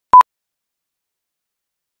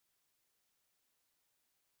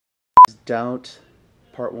Doubt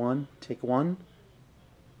Part 1, Take 1.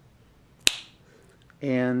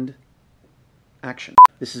 And action.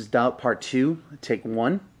 This is Doubt Part 2, Take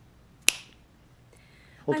 1.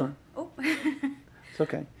 Hold on. Oh. It's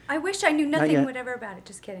okay. I wish I knew nothing whatever about it.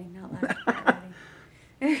 Just kidding. Not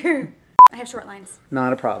laughing. I have short lines.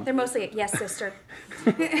 Not a problem. They're mostly yes, sister.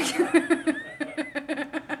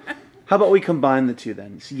 How about we combine the two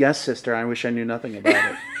then? It's, yes, sister. I wish I knew nothing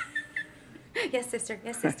about it. Yes, sister.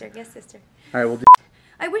 Yes, sister. Yes, sister. All right, we'll do.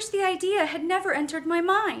 I wish the idea had never entered my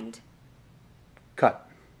mind. Cut.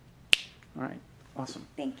 All right. Awesome.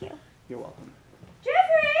 Thank you. You're welcome.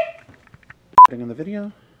 Jeffrey! Putting on the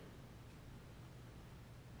video.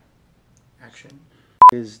 Action.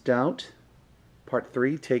 Is Doubt Part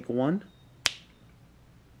 3, Take 1.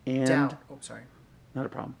 And Doubt. Oh, sorry. Not a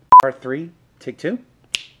problem. Part 3, Take 2.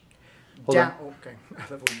 Hold Doubt. on. Okay. I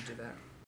love when you do that.